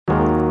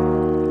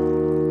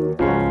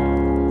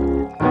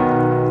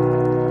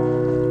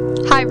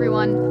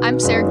I'm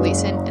Sarah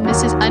Gleason, and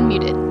this is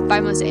Unmuted by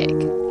Mosaic.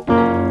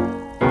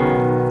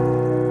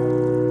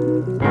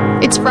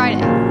 It's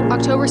Friday,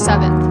 October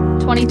 7th,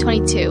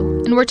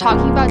 2022, and we're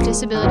talking about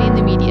disability in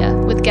the media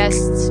with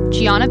guests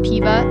Gianna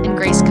Piva and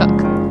Grace Cook.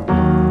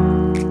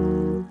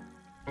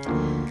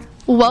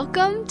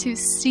 Welcome to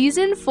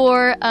Season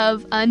 4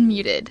 of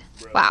Unmuted.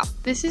 Wow,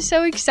 this is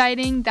so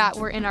exciting that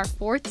we're in our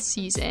 4th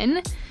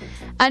season.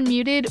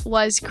 Unmuted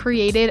was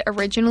created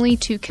originally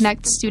to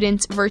connect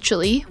students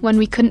virtually when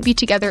we couldn't be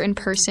together in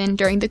person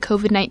during the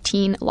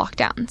COVID-19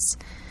 lockdowns.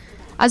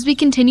 As we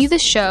continue the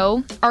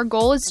show, our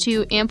goal is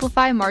to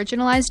amplify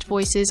marginalized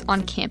voices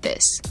on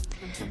campus.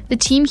 The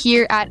team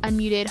here at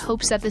Unmuted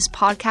hopes that this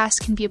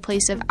podcast can be a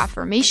place of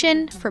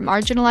affirmation for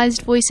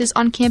marginalized voices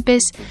on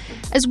campus,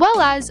 as well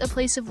as a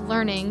place of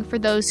learning for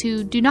those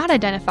who do not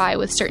identify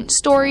with certain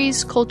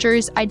stories,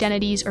 cultures,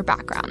 identities, or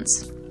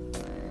backgrounds.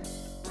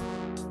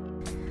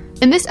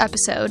 In this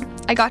episode,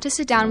 I got to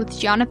sit down with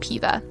Gianna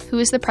Piva, who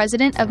is the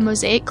president of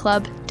Mosaic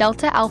Club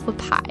Delta Alpha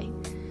Pi.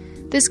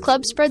 This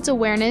club spreads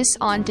awareness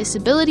on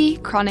disability,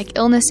 chronic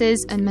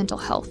illnesses, and mental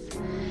health,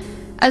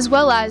 as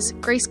well as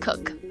Grace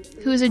Cook,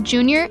 who is a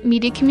junior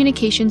media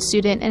communications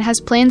student and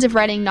has plans of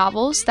writing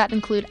novels that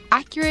include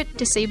accurate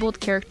disabled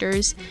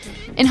characters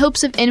in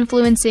hopes of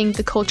influencing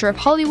the culture of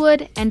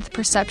Hollywood and the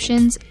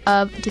perceptions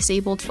of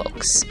disabled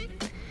folks.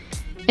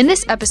 In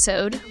this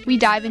episode, we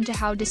dive into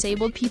how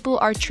disabled people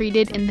are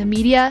treated in the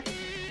media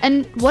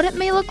and what it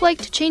may look like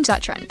to change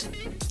that trend.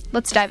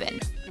 Let's dive in.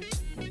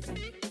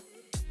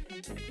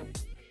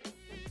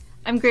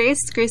 I'm Grace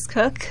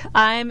Cook.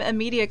 I'm a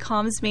media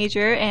comms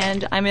major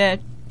and I'm a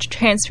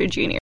transfer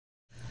junior.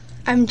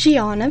 I'm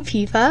Gianna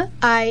Piva.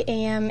 I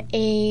am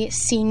a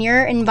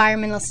senior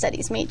environmental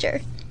studies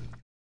major.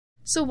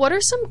 So what are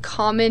some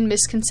common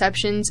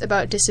misconceptions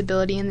about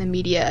disability in the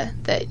media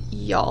that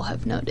y'all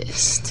have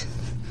noticed?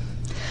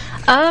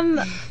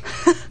 Where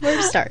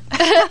to start?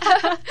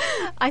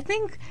 I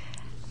think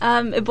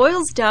it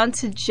boils down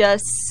to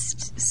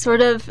just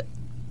sort of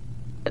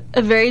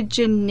a very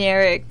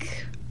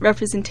generic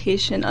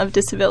representation of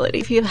disability.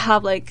 If you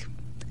have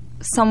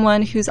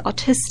someone who's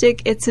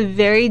autistic, it's a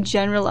very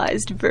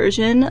generalized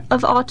version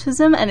of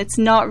autism, and it's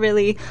not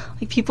really,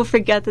 people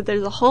forget that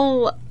there's a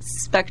whole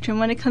spectrum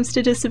when it comes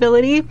to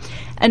disability,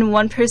 and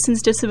one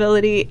person's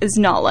disability is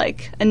not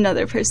like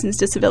another person's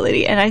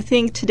disability, and I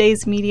think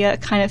today's media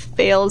kind of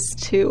fails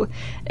to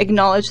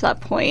acknowledge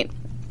that point.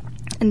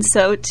 And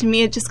so to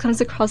me it just comes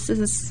across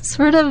as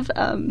sort of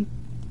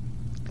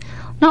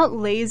not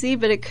lazy,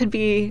 but it could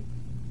be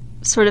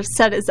sort of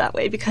said as that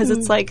way because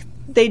it's like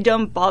they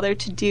don't bother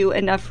to do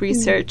enough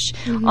research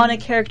on a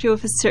character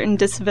with a certain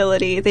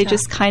disability. They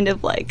just kind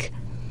of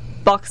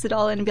box it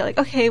all in and be like,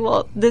 okay,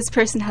 well, this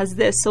person has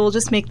this, so we'll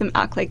just make them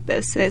act like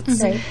this. And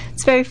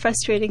it's very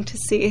frustrating to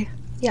see.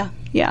 Yeah.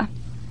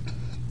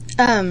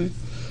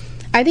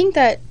 I think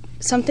that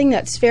something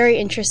that's very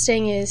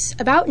interesting is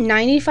about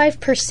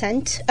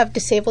 95% of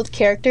disabled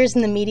characters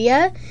in the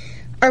media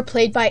are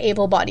played by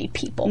able-bodied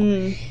people.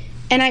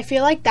 And I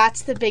feel like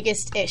that's the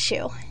biggest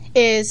issue.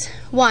 Is,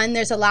 one,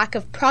 there's a lack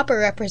of proper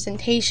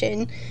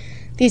representation.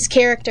 These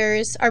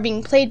characters are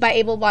being played by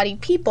able-bodied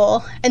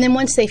people, and then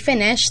once they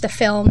finish the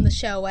film, the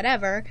show,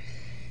 whatever,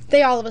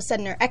 they all of a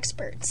sudden are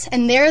experts,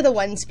 and they're the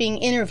ones being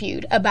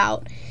interviewed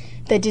about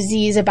the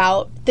disease,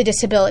 about the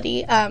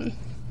disability.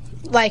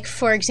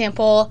 For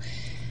example,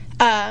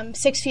 6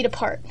 Feet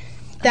Apart.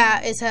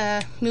 That is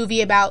a movie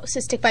about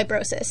cystic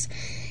fibrosis.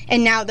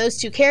 And now those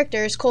two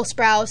characters, Cole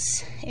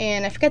Sprouse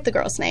and I forget the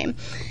girl's name,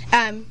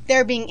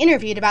 they're being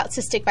interviewed about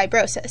cystic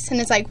fibrosis. And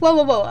it's like,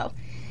 whoa.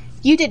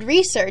 You did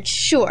research,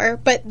 sure,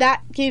 but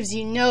that gives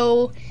you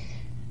no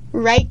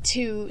right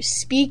to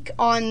speak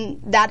on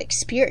that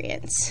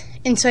experience.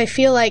 And so I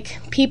feel like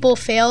people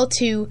fail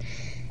to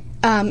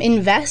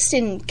invest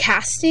in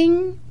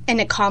casting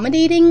and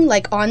accommodating,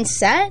 on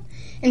set.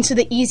 And so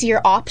the easier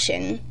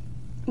option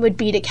would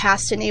be to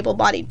cast an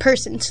able-bodied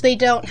person so they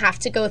don't have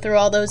to go through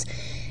all those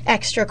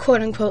extra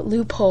quote-unquote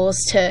loopholes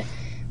to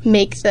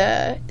make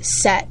the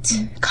set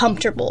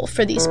comfortable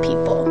for these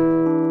people.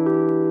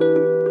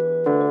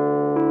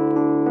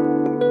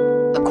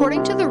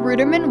 According to the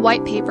Ruderman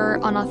White Paper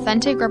on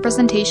Authentic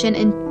Representation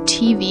in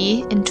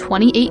TV in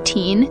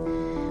 2018,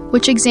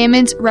 which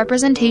examines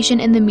representation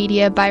in the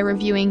media by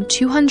reviewing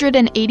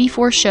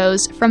 284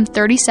 shows from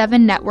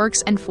 37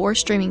 networks and 4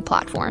 streaming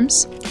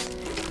platforms,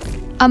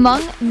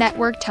 among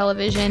network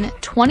television,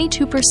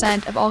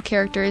 22% of all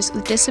characters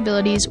with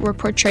disabilities were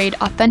portrayed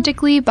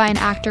authentically by an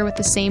actor with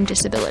the same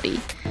disability.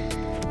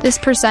 This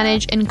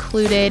percentage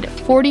included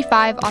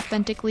 45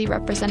 authentically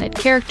represented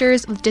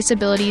characters with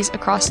disabilities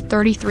across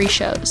 33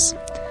 shows.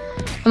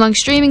 Among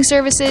streaming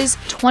services,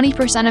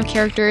 20% of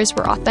characters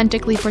were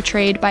authentically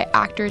portrayed by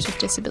actors with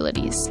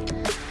disabilities.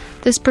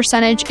 This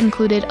percentage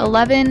included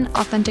 11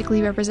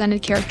 authentically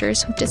represented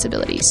characters with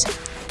disabilities.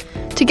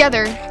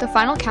 Together, the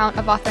final count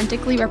of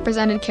authentically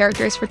represented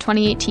characters for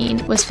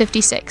 2018 was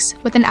 56,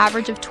 with an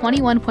average of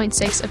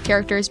 21.6 of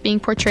characters being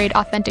portrayed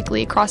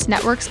authentically across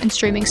networks and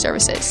streaming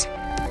services.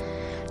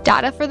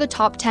 Data for the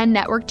top 10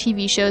 network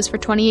TV shows for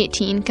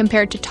 2018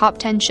 compared to top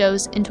 10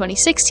 shows in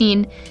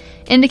 2016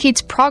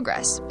 indicates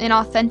progress in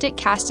authentic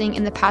casting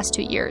in the past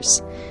 2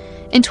 years.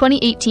 In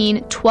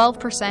 2018,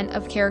 12%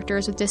 of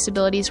characters with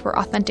disabilities were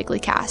authentically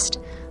cast,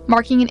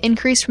 marking an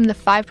increase from the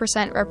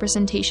 5%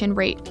 representation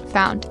rate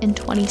found in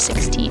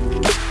 2016.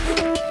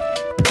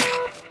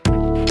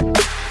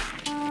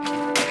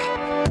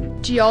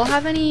 Do y'all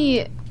have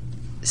any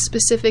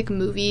specific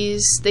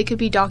movies, they could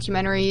be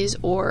documentaries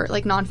or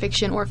like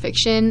nonfiction or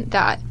fiction,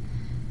 that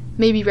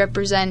maybe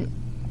represent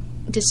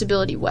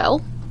disability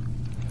well?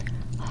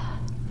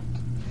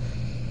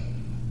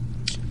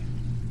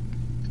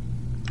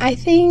 I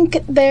think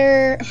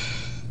they're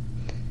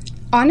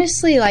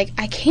honestly, like,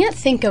 I can't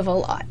think of a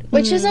lot,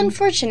 which is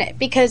unfortunate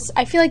because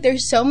I feel like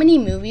there's so many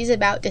movies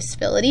about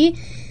disability,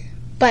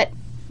 but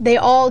they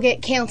all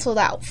get canceled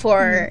out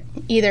for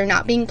either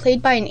not being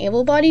played by an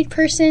able-bodied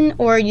person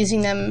or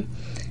using them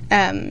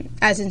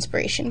as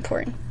inspiration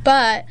porn.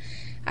 But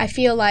I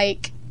feel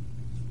like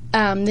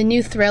the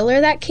new thriller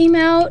that came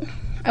out,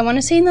 I want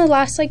to say in the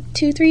last, like,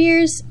 2-3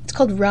 years, it's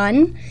called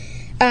Run.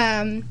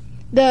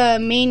 The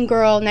main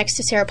girl next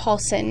to Sarah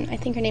Paulson, I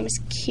think her name is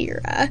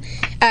Kira,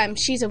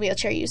 she's a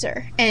wheelchair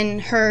user,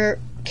 and her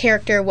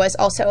character was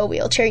also a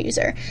wheelchair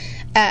user.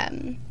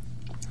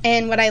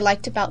 And what I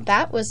liked about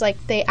that was,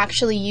 like, they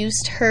actually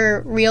used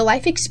her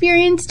real-life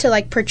experience to,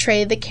 like,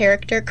 portray the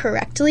character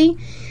correctly.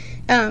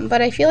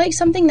 But I feel like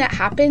something that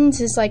happens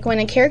is, like, when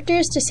a character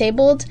is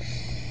disabled,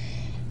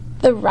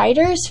 the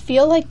writers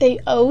feel like they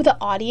owe the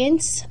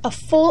audience a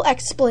full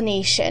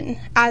explanation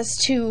as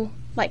to,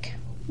 like,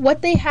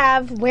 what they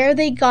have, where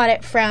they got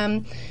it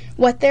from,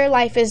 what their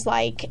life is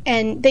like,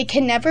 and they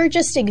can never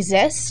just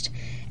exist,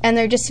 and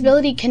their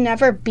disability can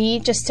never be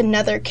just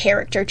another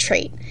character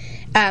trait.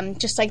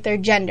 Just like their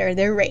gender,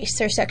 their race,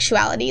 their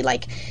sexuality.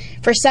 Like,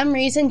 for some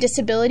reason,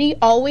 disabled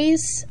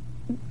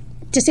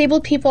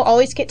people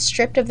always get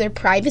stripped of their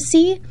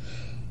privacy,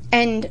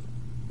 and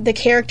the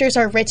characters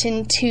are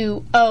written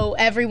to owe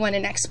everyone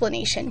an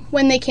explanation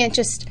when they can't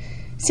just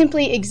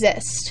simply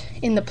exist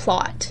in the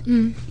plot.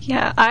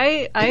 Yeah,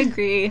 I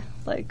agree,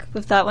 like,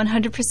 with that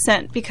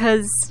 100%,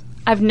 because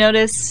I've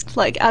noticed,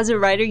 like, as a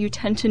writer, you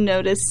tend to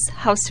notice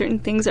how certain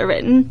things are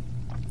written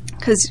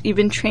because you've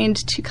been trained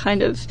to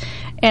kind of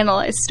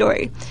analyze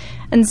story.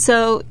 And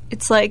so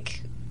it's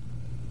like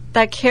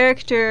that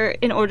character,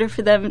 in order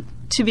for them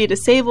to be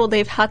disabled,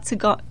 they've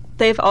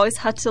always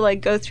had to,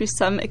 like, go through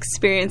some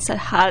experience that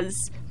has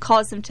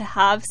caused them to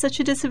have such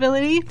a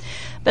disability.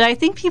 But I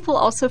think people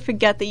also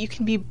forget that you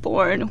can be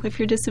born with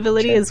your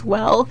disability as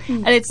well,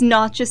 and it's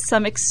not just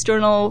some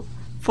external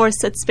force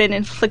that's been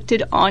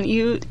inflicted on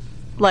you,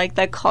 like,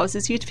 that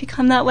causes you to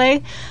become that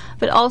way.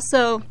 But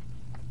also,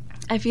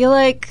 I feel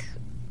like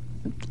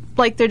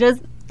there does,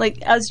 like,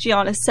 as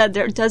Gianna said,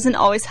 there doesn't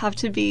always have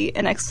to be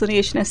an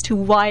explanation as to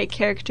why a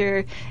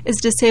character is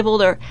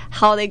disabled or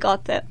how they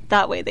got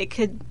that way. They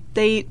could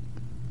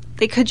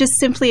just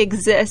simply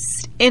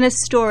exist in a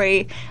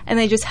story, and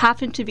they just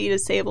happen to be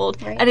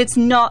disabled, right. And it's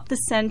not the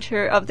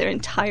center of their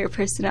entire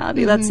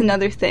personality. That's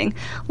another thing.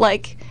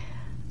 Like,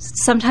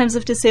 sometimes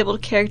with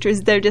disabled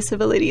characters, their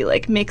disability,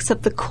 like, makes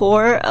up the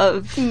core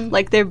of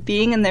like, their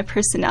being and their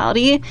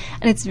personality,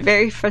 and it's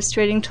very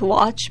frustrating to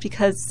watch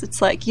because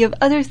it's like you have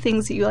other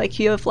things that you like.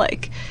 You have,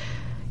 like,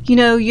 you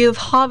know, you have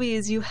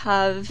hobbies, you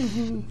have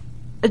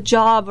a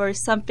job or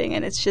something,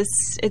 and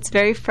it's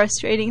very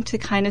frustrating to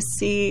kind of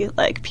see,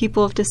 like,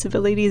 people with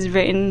disabilities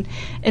written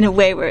in a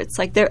way where it's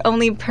like their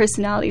only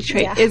personality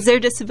trait is their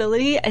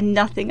disability and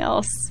nothing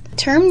else. A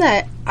term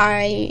that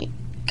I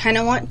kind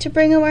of want to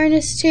bring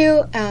awareness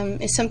to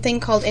is something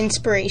called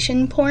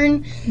inspiration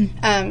porn,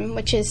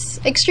 which is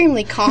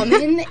extremely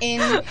common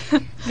in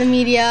the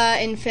media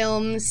and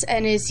films,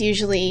 and is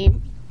usually,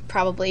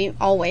 probably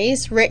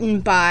always,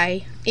 written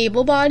by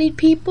able-bodied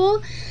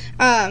people.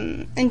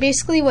 And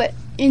basically what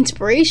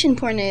inspiration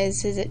porn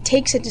is it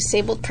takes a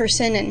disabled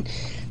person and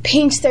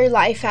paints their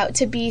life out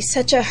to be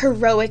such a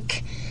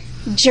heroic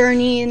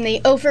journey, and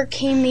they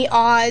overcame the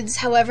odds,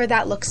 however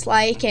that looks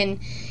like, and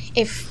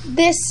if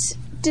this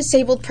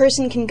disabled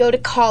person can go to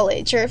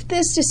college, or if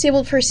this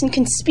disabled person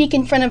can speak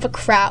in front of a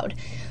crowd,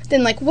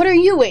 then, like, what are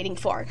you waiting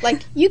for?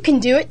 Like, you can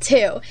do it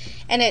too.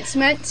 And it's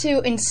meant to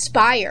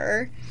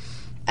inspire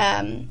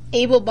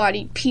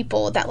able-bodied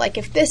people that, like,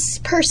 if this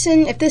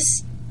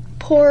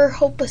poor,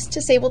 hopeless,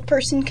 disabled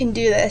person can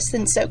do this,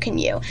 then so can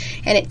you.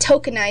 And it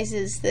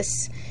tokenizes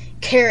this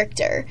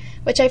character,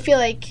 which I feel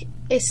like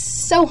is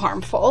so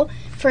harmful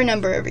for a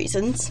number of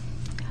reasons.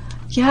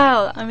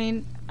 Yeah, I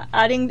mean,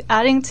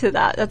 adding to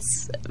that,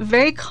 that's a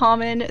very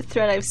common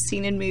thread I've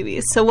seen in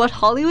movies. So what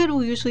Hollywood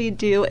will usually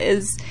do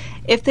is,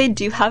 if they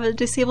do have a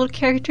disabled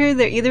character,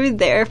 they're either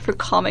there for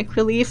comic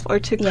relief or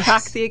to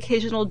crack the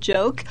occasional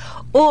joke,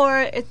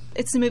 or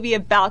it's a movie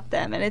about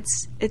them, and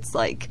it's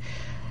like,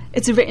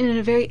 it's written in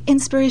a very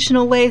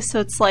inspirational way. So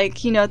it's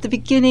like, you know, at the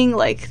beginning,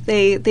 like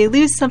they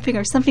lose something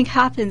or something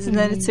happens, and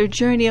then it's their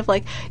journey of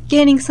like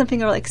gaining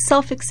something or like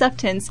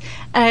self-acceptance.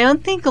 And I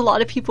don't think a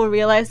lot of people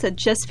realize that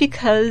just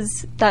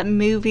because that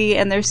movie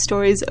and their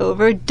story is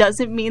over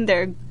doesn't mean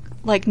they're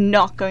like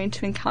not going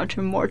to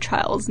encounter more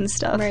trials and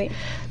stuff. Right.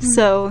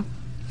 So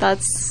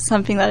that's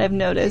something that I've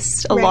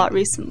noticed a lot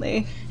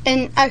recently.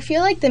 And I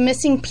feel like the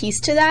missing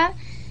piece to that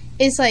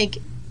is like,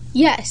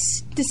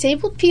 yes,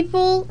 disabled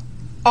people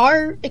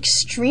are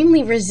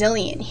extremely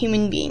resilient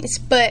human beings,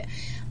 but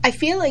I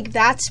feel like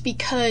that's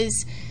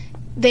because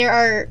there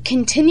are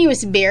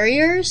continuous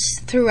barriers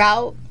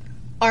throughout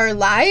our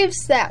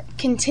lives that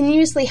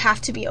continuously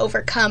have to be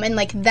overcome, and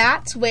like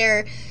that's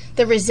where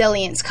the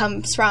resilience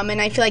comes from. And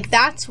I feel like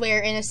that's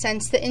where, in a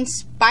sense, the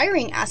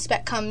inspiring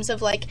aspect comes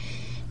of like,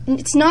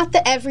 it's not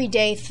the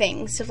everyday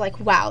things of like,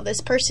 wow,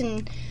 this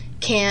person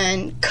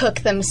can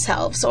cook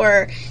themselves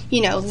or,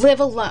 you know, live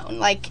alone.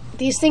 Like,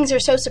 these things are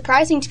so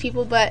surprising to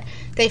people, but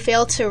they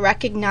fail to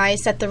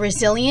recognize that the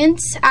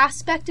resilience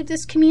aspect of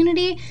this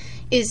community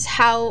is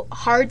how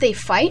hard they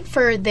fight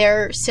for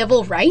their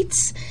civil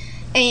rights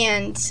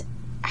and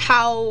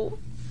how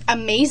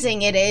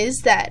amazing it is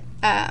that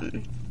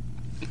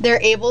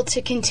they're able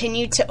to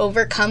continue to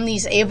overcome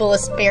these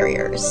ableist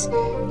barriers.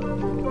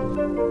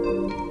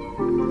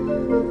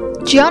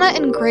 Gianna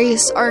and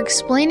Grace are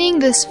explaining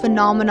this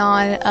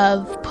phenomenon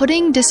of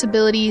putting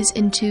disabilities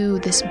into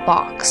this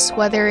box,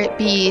 whether it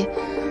be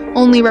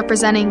only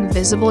representing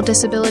visible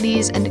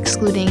disabilities and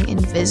excluding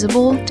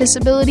invisible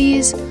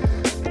disabilities,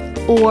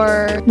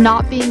 or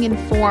not being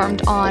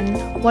informed on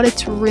what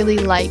it's really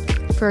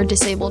like for a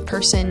disabled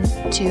person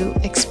to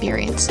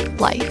experience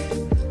life.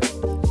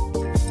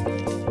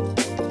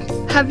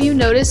 Have you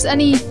noticed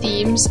any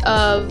themes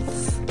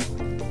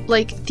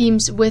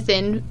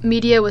within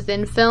media,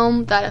 within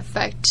film, that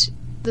affect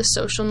the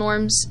social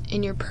norms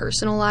in your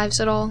personal lives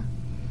at all?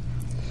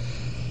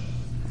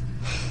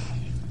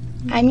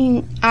 I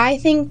mean, I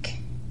think,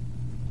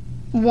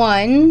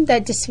 one,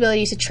 that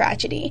disability is a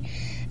tragedy,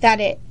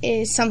 that it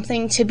is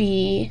something to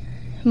be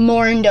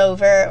mourned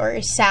over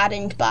or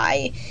saddened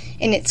by,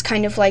 and it's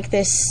kind of like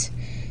this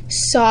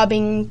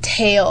sobbing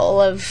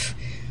tale of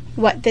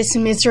what this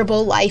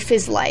miserable life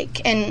is like,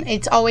 and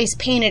it's always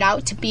painted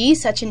out to be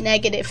such a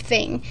negative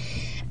thing.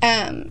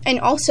 And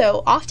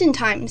also,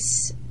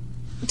 oftentimes,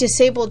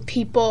 disabled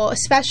people,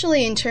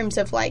 especially in terms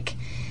of like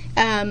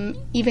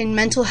even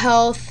mental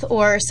health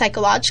or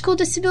psychological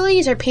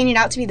disabilities, are painted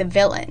out to be the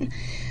villain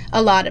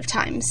a lot of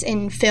times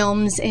in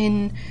films,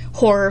 in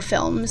horror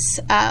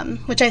films,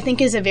 which I think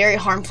is a very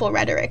harmful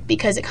rhetoric,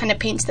 because it kind of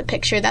paints the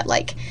picture that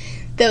like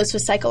those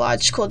with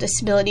psychological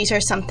disabilities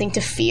are something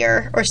to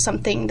fear or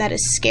something that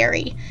is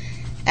scary,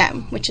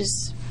 which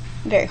is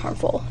very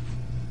harmful.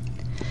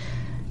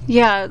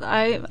 Yeah,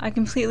 I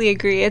completely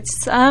agree.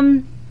 It's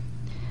I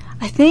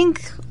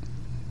think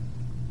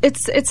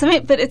it's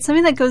something, but it's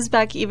something that goes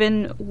back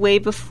even way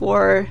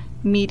before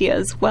media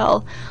as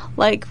well.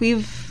 Like,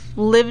 we've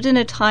lived in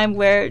a time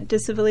where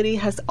disability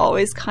has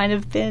always kind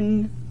of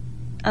been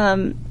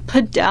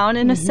put down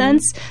in a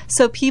sense.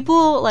 So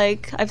people,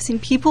 like, I've seen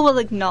people will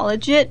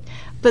acknowledge it,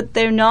 but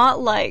they're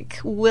not like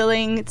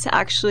willing to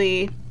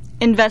actually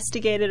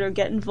investigate it or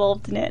get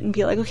involved in it and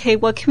be like, okay,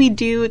 what can we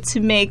do to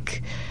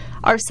make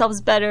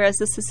ourselves better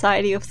as a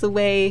society of the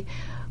way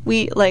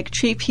we like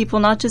treat people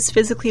not just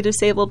physically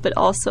disabled, but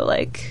also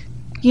like,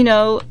 you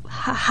know,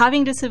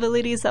 having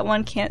disabilities that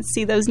one can't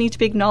see. Those need to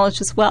be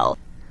acknowledged as well.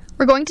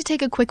 We're going to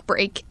take a quick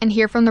break and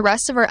hear from the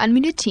rest of our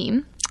Unmuted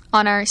team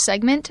on our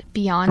segment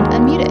Beyond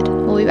Unmuted.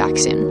 We'll be back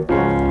soon.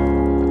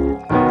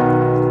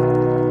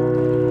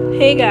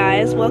 Hey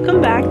guys,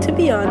 welcome back to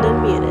Beyond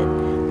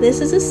Unmuted.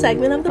 This is a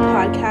segment of the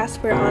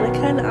podcast where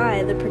Annika and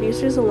I, the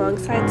producers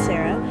alongside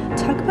Sarah,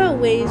 talk about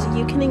ways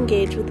you can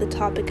engage with the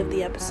topic of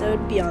the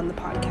episode beyond the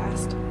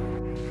podcast.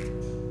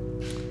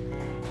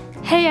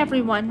 Hey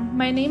everyone,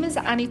 my name is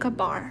Annika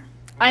Barr.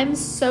 I'm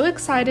so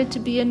excited to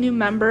be a new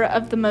member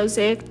of the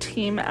Mosaic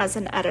team as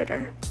an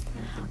editor.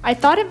 I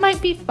thought it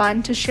might be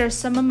fun to share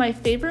some of my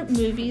favorite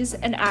movies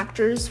and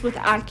actors with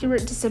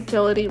accurate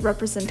disability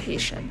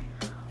representation.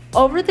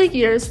 Over the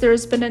years, there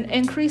has been an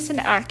increase in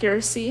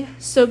accuracy,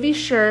 so be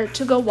sure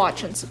to go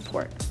watch and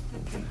support.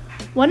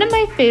 One of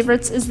my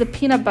favorites is The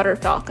Peanut Butter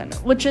Falcon,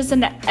 which is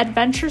an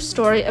adventure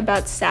story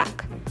about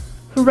Sack,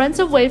 who runs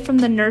away from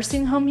the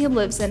nursing home he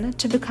lives in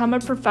to become a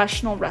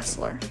professional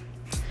wrestler.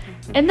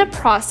 In the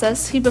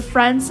process, he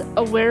befriends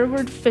a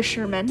wayward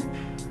fisherman.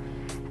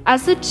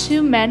 As the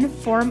two men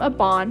form a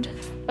bond,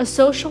 a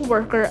social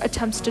worker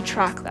attempts to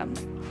track them.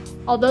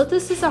 Although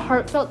this is a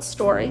heartfelt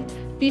story,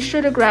 be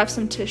sure to grab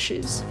some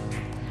tissues.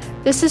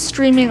 This is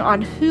streaming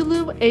on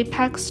Hulu,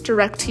 Apex,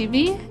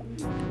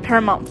 DirecTV,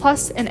 Paramount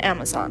Plus, and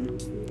Amazon.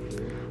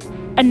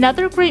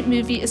 Another great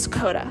movie is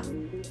Coda.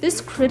 This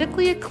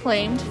critically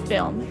acclaimed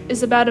film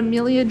is about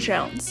Amelia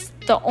Jones,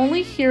 the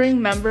only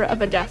hearing member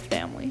of a deaf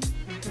family.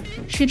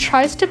 She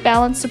tries to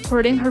balance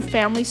supporting her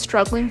family's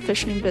struggling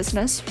fishing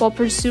business while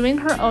pursuing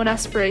her own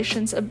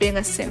aspirations of being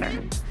a singer.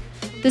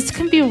 This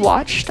can be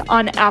watched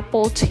on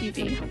Apple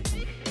TV.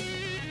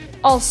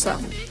 Also,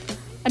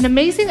 an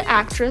amazing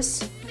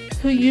actress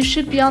who you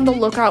should be on the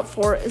lookout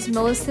for is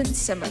Millicent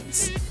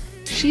Simmons.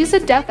 She's a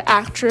deaf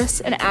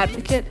actress and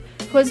advocate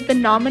who has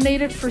been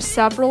nominated for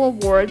several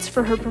awards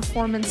for her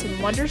performance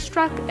in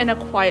Wonderstruck and A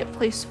Quiet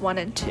Place 1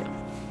 and 2.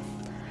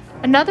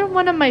 Another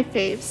one of my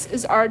faves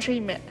is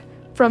RJ Mint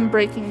from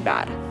Breaking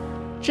Bad.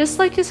 Just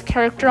like his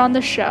character on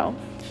the show,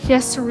 he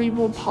has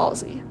cerebral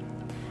palsy.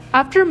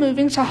 After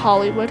moving to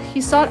Hollywood,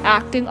 he sought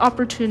acting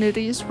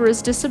opportunities where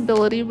his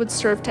disability would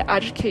serve to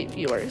educate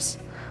viewers,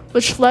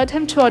 which led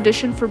him to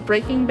audition for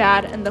Breaking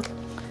Bad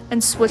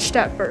and Switched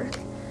at Birth.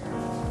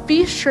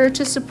 Be sure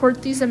to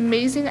support these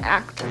amazing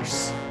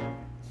actors.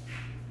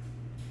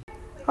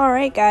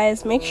 Alright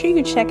guys, make sure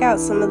you check out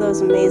some of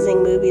those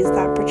amazing movies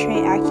that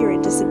portray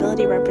accurate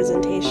disability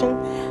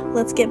representation.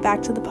 Let's get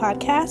back to the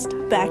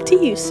podcast. Back to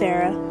you,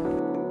 Sarah.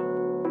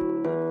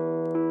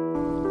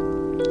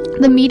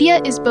 The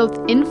media is both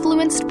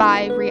influenced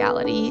by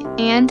reality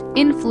and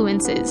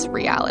influences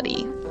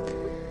reality.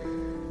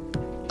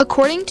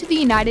 According to the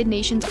United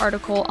Nations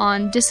article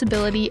on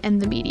disability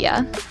and the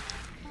media,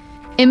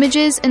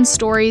 images and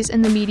stories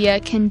in the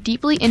media can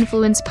deeply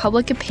influence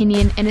public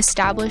opinion and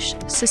establish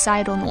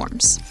societal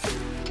norms.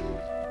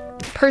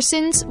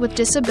 Persons with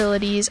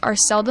disabilities are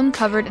seldom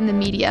covered in the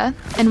media,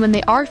 and when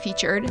they are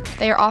featured,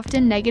 they are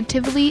often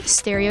negatively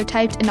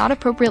stereotyped and not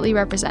appropriately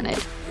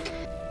represented.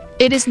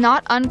 It is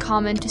not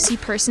uncommon to see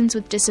persons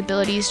with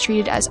disabilities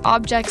treated as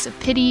objects of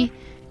pity,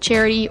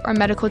 charity, or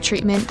medical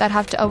treatment that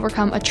have to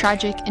overcome a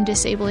tragic and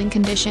disabling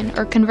condition,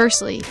 or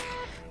conversely,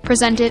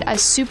 presented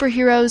as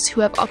superheroes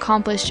who have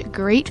accomplished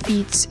great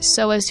feats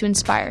so as to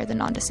inspire the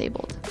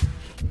non-disabled.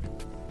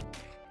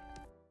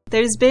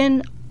 There's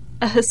been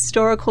a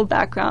historical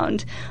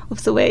background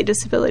with the way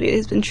disability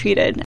has been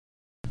treated.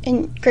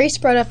 And Grace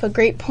brought up a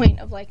great point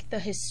of like the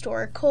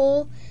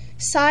historical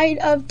side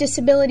of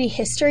disability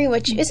history,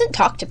 which isn't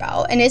talked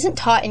about and isn't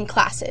taught in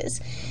classes.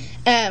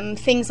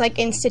 Things like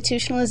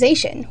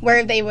institutionalization,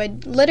 where they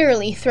would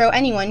literally throw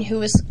anyone who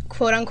was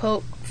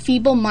quote-unquote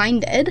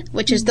feeble-minded,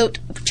 which is the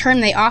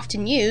term they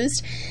often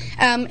used,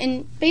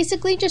 and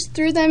basically just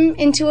threw them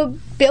into a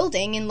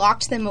building and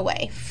locked them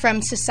away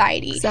from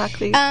society.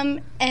 Exactly.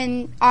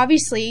 And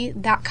obviously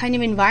that kind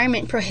of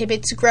environment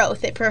prohibits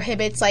growth. It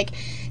prohibits like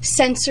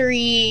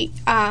sensory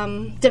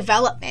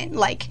development.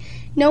 Like,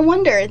 no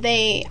wonder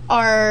they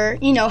are,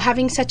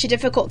 having such a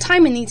difficult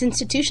time in these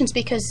institutions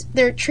because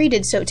they're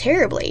treated so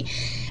terribly.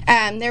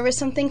 There was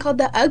something called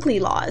the Ugly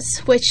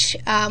Laws, which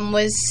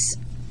was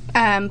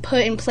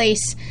put in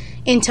place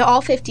into all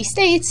 50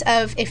 states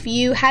of if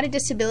you had a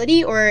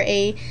disability or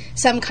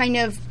some kind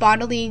of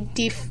bodily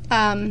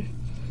deformity.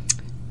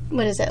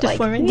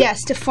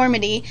 Yes,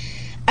 deformity.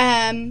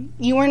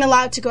 You weren't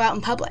allowed to go out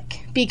in public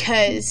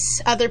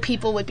because other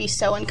people would be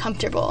so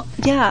uncomfortable.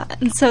 Yeah,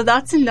 and so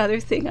that's another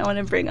thing I want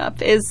to bring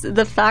up is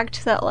the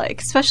fact that,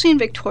 especially in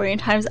Victorian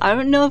times, I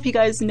don't know if you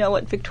guys know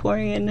what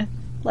Victorian,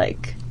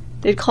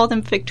 they'd call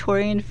them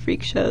Victorian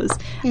freak shows.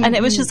 Mm-hmm. And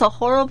it was just a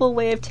horrible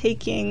way of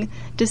taking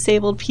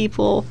disabled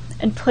people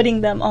and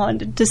putting them on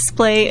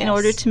display in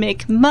order to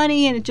make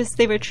money, and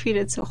they were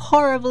treated so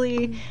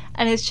horribly. Mm-hmm.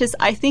 And it's just,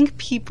 I think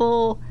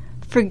people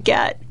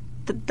forget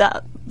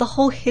that the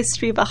whole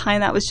history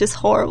behind that was just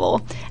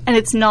horrible, and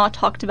it's not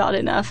talked about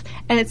enough,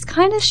 and it's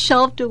kind of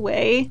shelved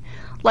away.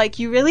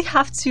 You really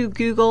have to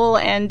Google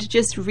and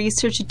just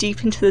research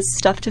deep into this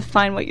stuff to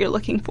find what you're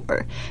looking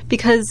for,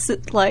 because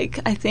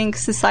I think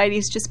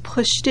society's just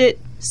pushed it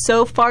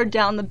so far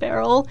down the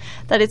barrel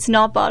that it's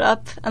not brought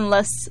up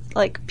unless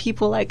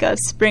people like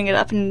us bring it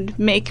up and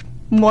make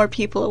more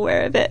people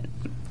aware of it.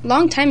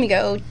 Long time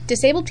ago,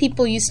 disabled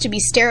people used to be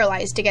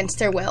sterilized against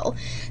their will.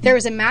 There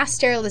was a mass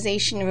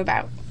sterilization of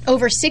about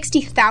over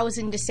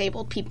 60,000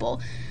 disabled people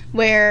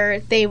where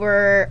they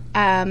were,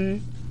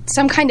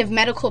 some kind of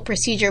medical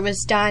procedure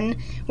was done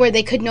where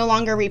they could no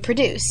longer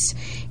reproduce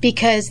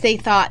because they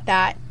thought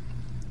that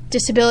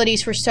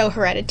disabilities were so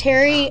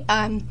hereditary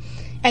and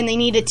they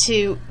needed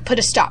to put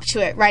a stop to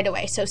it right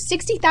away. So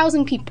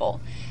 60,000 people,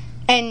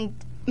 and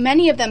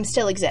many of them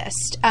still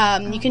exist.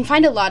 You can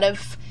find a lot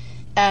of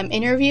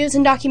interviews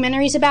and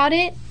documentaries about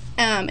it,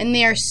 and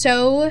they are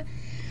so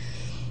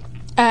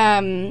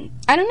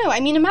I don't know. I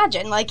mean,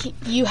 imagine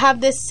you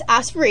have this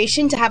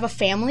aspiration to have a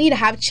family, to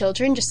have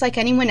children just like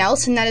anyone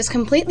else, and that is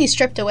completely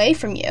stripped away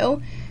from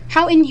you.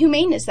 How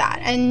inhumane is that?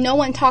 And no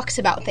one talks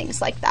about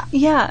things like that.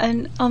 Yeah,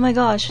 and oh my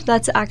gosh,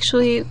 that's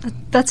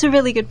a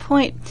really good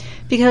point,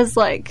 because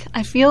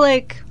I feel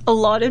like a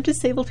lot of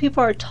disabled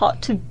people are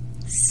taught to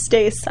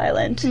stay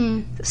silent.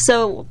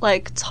 So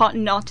taught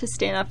not to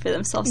stand up for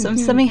themselves. So if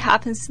something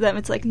happens to them,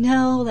 it's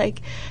no,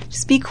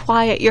 just be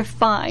quiet, you're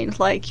fine.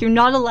 You're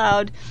not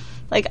allowed.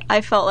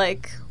 I felt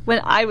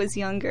when I was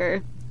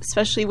younger,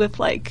 especially with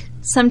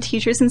some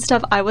teachers and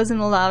stuff, I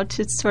wasn't allowed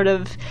to sort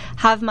of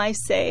have my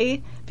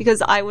say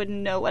because I wouldn't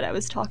know what I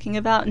was talking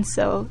about. And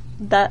so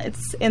that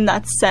it's in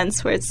that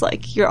sense where it's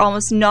you're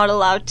almost not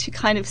allowed to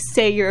kind of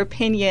say your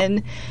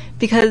opinion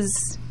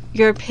because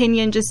your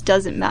opinion just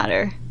doesn't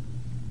matter.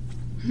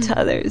 to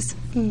others.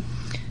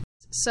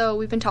 So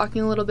we've been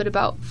talking a little bit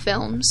about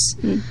films,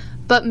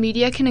 but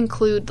media can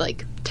include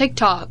like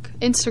TikTok,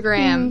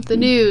 Instagram, the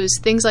news,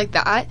 things like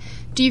that.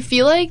 Do you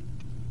feel like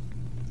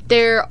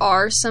there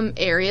are some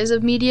areas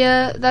of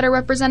media that are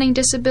representing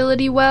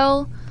disability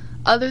well,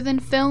 other than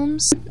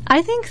films?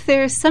 I think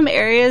there's some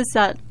areas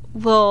that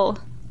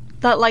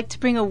like to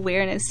bring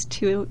awareness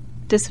to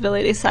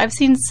disability. So I've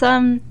seen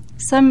some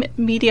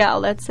media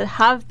outlets that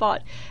have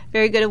brought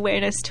very good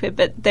awareness to it,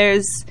 but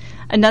there's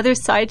another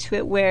side to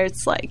it where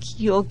it's like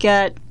you'll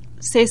get,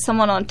 say,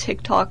 someone on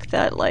TikTok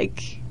that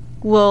like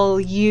will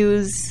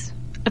use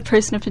a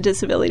person with a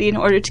disability in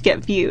order to get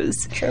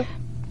views. True.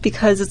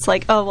 Because it's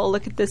like, oh, well,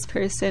 look at this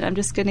person. I'm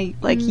just going to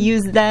like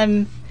use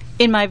them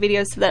in my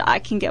videos so that I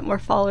can get more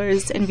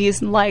followers and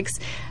views and likes.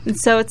 And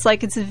so it's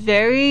like, it's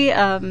very,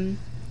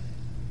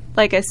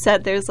 like I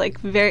said,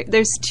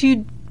 there's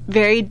two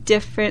very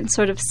different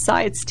sort of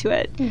sides to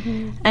it.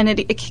 And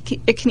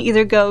it can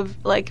either go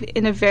like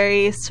in a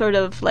very sort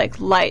of like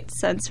light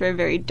sense or a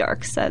very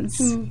dark sense.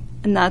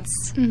 And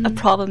that's a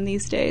problem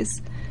these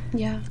days.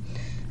 Yeah.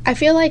 I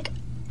feel like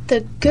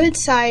the good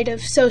side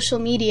of social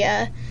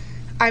media,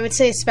 I would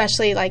say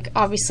especially like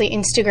obviously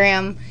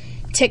Instagram,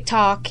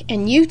 TikTok,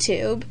 and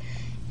YouTube,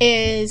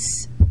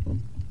 is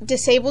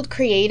disabled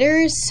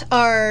creators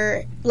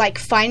are like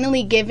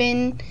finally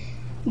given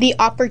the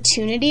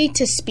opportunity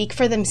to speak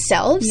for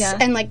themselves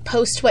and like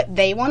post what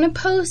they want to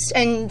post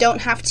and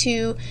don't have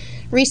to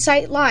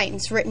recite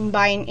lines written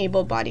by an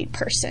able-bodied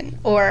person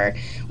or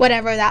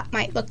whatever that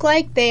might look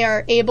like. They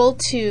are able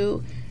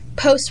to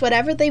post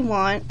whatever they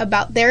want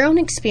about their own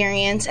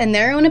experience and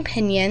their own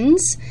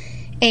opinions,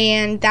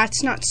 and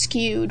that's not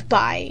skewed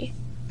by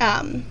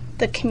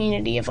the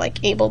community of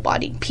like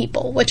able-bodied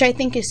people, which I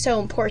think is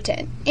so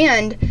important.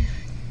 And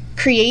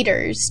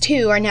creators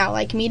too are now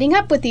like meeting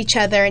up with each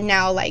other, and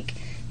now like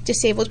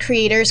disabled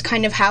creators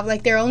kind of have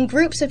like their own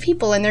groups of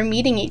people and they're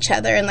meeting each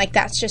other, and like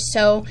that's just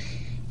so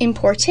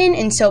important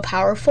and so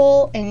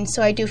powerful. And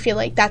so I do feel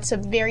like that's a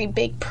very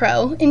big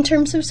pro in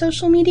terms of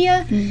social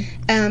media.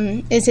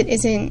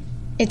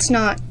 It's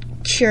not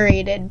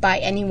curated by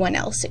anyone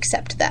else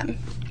except them.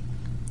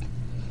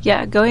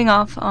 Yeah, going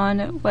off on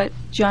what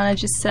Gianna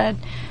just said,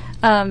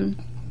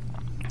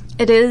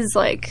 it is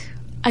like,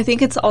 I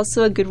think it's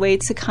also a good way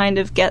to kind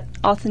of get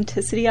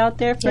authenticity out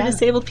there for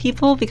disabled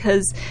people,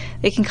 because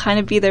they can kind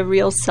of be their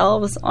real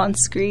selves on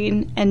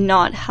screen and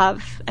not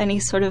have any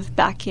sort of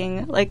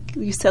backing, like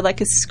you said, like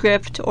a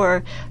script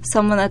or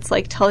someone that's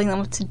like telling them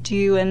what to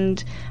do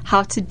and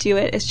how to do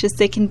it. It's just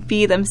they can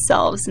be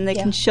themselves and they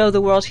can show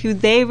the world who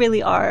they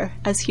really are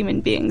as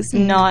human beings,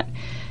 not,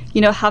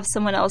 have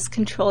someone else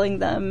controlling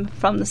them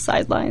from the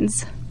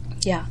sidelines.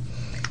 Yeah.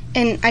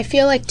 And I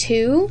feel like,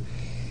 too,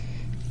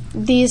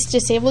 these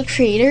disabled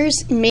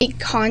creators make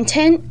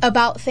content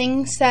about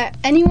things that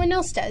anyone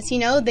else does.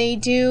 They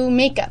do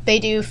makeup, they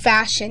do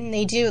fashion,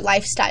 they do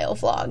lifestyle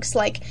vlogs.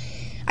 Like,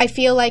 I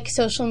feel like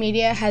social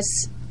media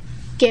has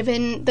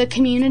given the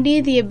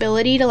community the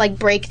ability to, like,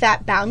 break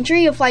that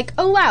boundary of, like,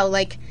 oh, wow,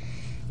 like,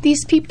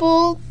 these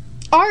people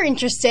are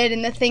interested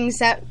in the things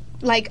that,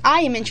 like,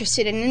 I am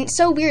interested in. And it's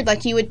so weird.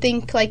 Like, you would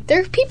think, like,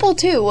 they're people,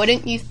 too.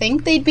 Wouldn't you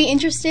think they'd be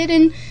interested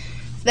in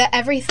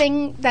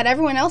everything that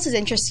everyone else is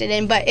interested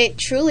in? But it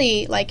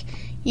truly, like,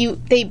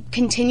 they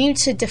continue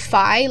to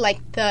defy like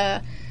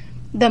the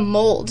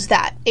molds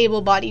that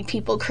able-bodied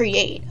people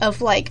create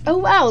of like, oh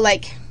wow,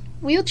 like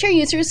wheelchair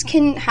users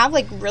can have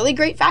like really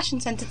great fashion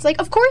sense. It's like,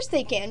 of course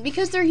they can,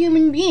 because they're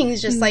human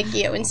beings just like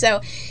you. And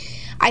so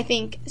I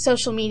think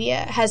social media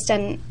has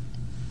done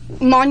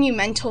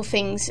monumental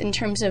things in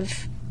terms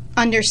of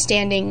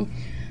understanding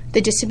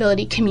the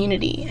disability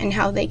community and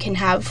how they can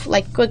have,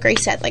 like what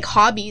Grace said, like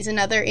hobbies and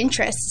other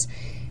interests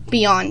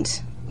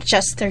beyond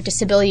just their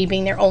disability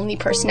being their only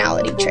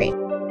personality trait.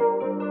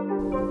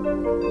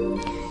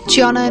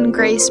 Gianna and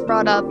Grace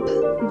brought up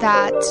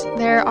that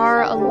there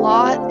are a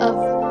lot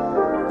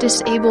of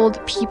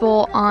disabled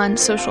people on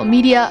social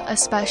media,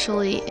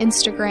 especially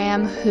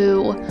Instagram,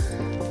 who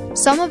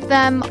some of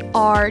them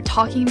are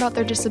talking about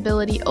their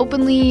disability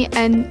openly,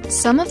 and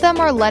some of them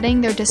are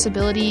letting their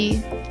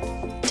disability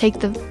take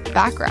the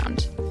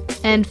background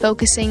and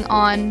focusing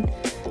on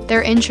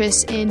their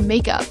interests in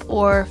makeup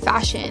or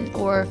fashion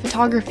or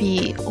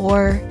photography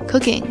or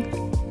cooking.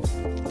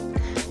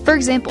 For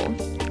example,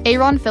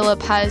 Aaron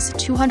Phillip has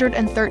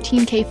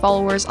 213k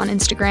followers on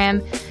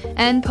Instagram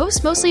and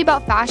posts mostly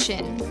about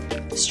fashion,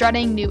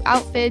 strutting new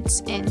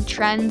outfits and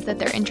trends that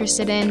they're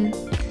interested in.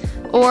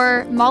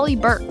 Or Molly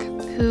Burke,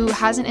 who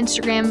has an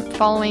Instagram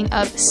following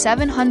of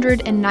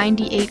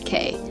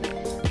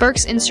 798k.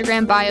 Burke's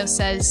Instagram bio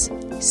says,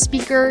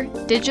 speaker,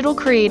 digital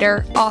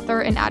creator,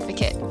 author, and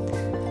advocate.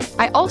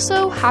 I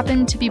also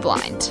happen to be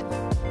blind.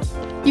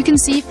 You can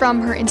see from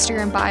her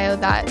Instagram bio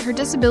that her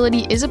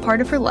disability is a part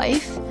of her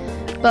life,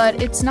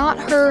 but it's not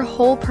her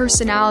whole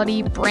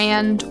personality,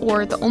 brand,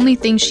 or the only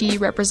thing she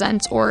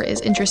represents or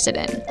is interested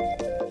in.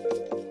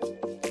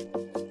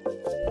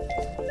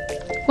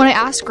 When I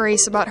asked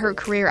Grace about her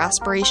career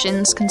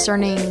aspirations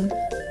concerning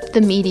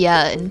the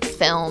media and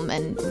film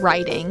and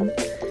writing,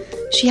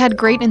 She had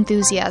great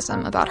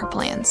enthusiasm about her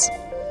plans.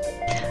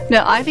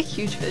 No, I have a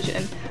huge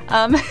vision.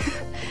 I'm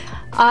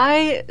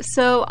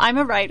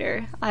a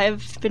writer.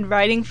 I've been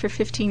writing for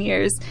 15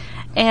 years,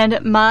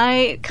 and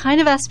my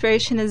kind of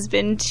aspiration has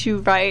been to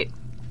write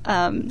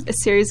a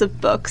series of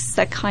books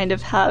that kind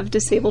of have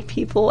disabled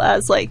people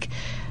as like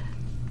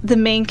the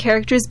main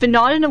characters, but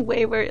not in a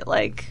way where it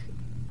like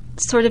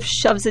sort of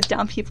shoves it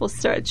down people's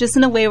throats, just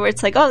in a way where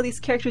it's like, oh, these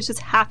characters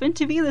just happen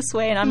to be this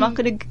way and I'm not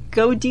going to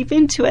go deep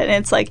into it. And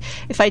it's like,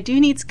 if I do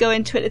need to go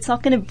into it, it's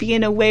not going to be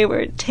in a way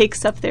where it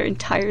takes up their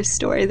entire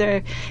story,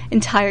 their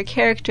entire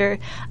character.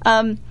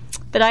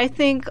 But I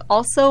think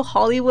also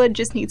Hollywood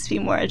just needs to be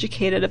more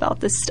educated about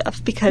this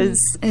stuff, because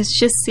it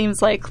just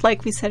seems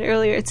like we said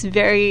earlier, it's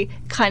very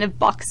kind of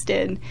boxed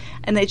in,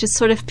 and they just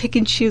sort of pick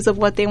and choose of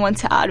what they want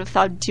to add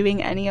without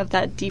doing any of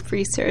that deep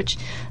research.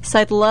 So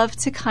I'd love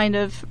to kind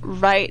of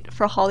write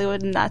for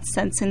Hollywood in that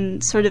sense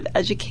and sort of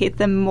educate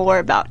them more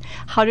about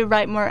how to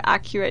write more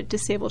accurate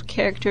disabled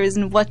characters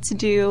and what to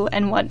do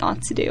and what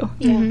not to do.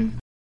 Yeah. Mm-hmm.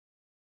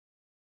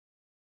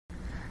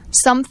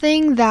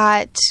 Something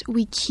that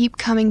we keep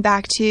coming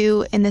back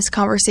to in this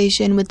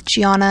conversation with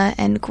Gianna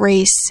and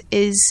Grace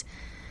is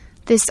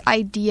this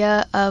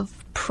idea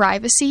of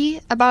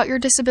privacy about your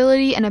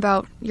disability and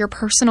about your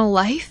personal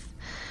life,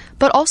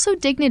 but also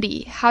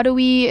dignity. How do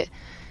we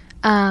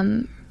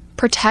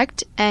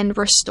protect and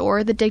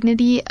restore the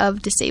dignity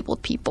of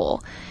disabled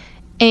people?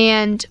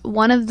 And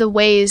one of the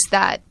ways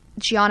that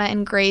Gianna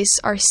and Grace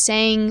are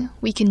saying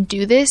we can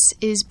do this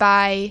is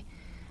by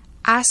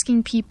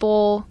asking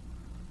people,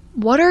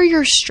 what are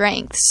your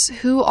strengths?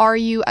 Who are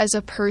you as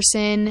a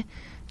person,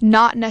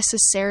 not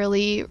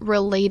necessarily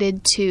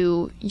related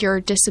to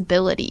your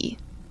disability?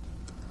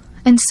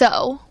 And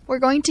so we're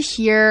going to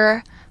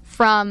hear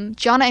from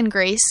Gianna and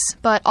Grace,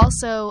 but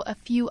also a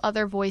few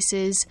other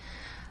voices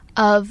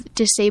of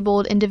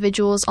disabled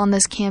individuals on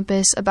this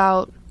campus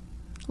about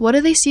what do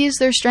they see as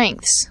their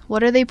strengths?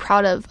 What are they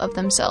proud of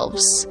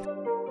themselves?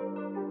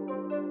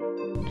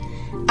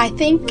 I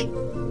think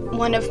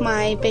one of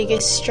my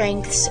biggest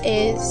strengths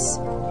is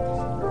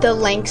the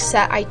lengths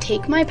that I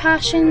take my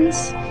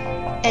passions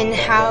and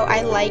how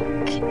I like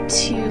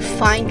to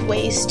find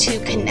ways to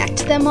connect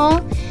them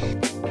all.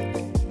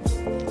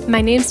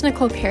 My name's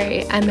Nicole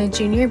Perry. I'm a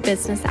junior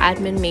business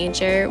admin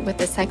major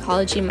with a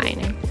psychology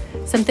minor.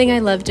 Something I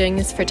love doing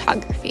is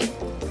photography.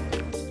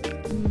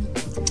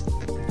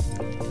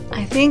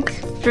 I think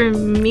for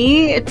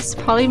me, it's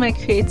probably my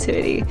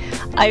creativity.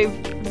 I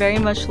very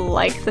much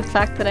like the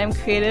fact that I'm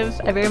creative.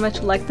 I very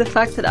much like the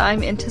fact that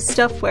I'm into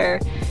stuff where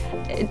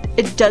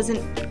it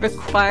doesn't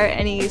require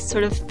any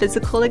sort of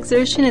physical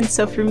exertion, and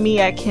so for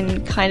me, I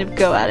can kind of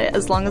go at it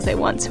as long as I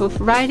want. So with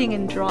writing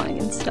and drawing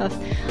and stuff,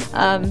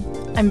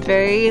 I'm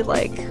very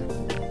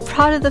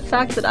proud of the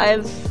fact that I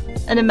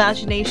have an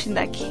imagination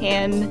that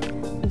can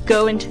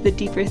go into the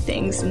deeper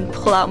things and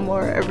pull out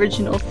more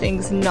original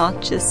things and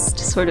not just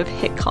sort of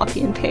hit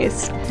copy and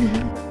paste.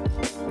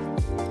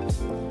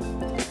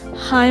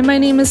 Hi, my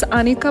name is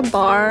Anika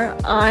Bar.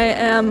 I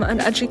am an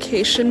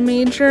education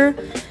major,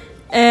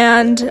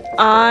 and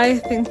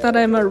I think that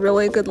I'm a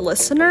really good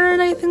listener,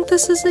 and I think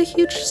this is a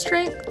huge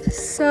strength.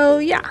 So,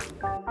 yeah.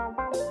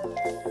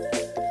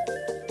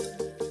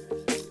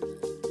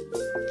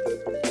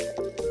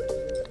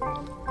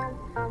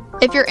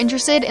 If you're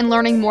interested in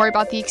learning more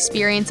about the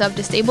experience of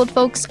disabled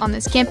folks on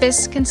this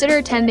campus, consider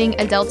attending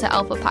a Delta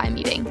Alpha Pi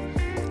meeting.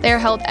 They are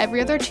held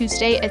every other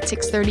Tuesday at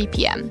 6:30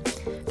 p.m.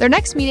 Their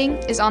next meeting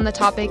is on the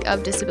topic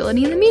of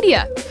disability in the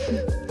media.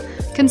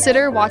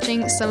 Consider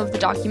watching some of the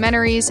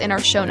documentaries in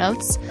our show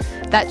notes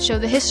that show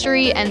the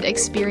history and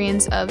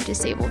experience of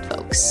disabled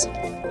folks.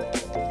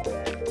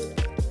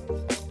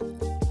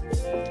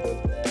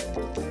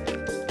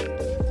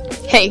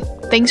 Hey,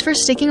 thanks for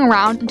sticking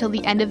around until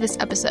the end of this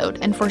episode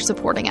and for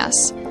supporting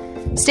us.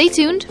 Stay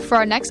tuned for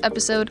our next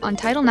episode on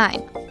Title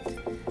IX.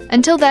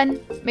 Until then,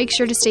 make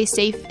sure to stay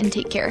safe and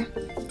take care.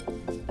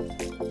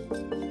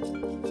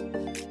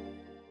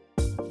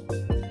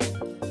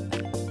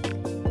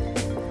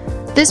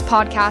 This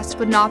podcast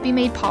would not be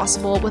made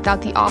possible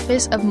without the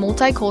Office of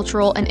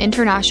Multicultural and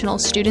International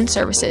Student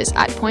Services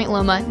at Point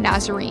Loma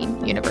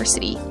Nazarene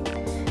University.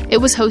 It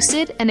was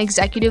hosted and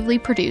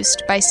executively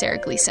produced by Sarah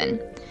Gleason.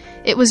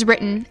 It was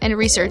written and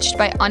researched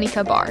by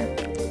Anika Bar.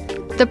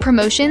 The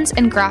promotions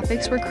and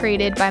graphics were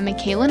created by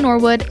Michaela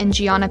Norwood and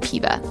Gianna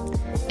Piba.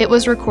 It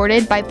was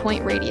recorded by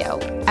Point Radio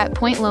at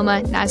Point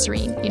Loma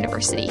Nazarene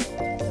University.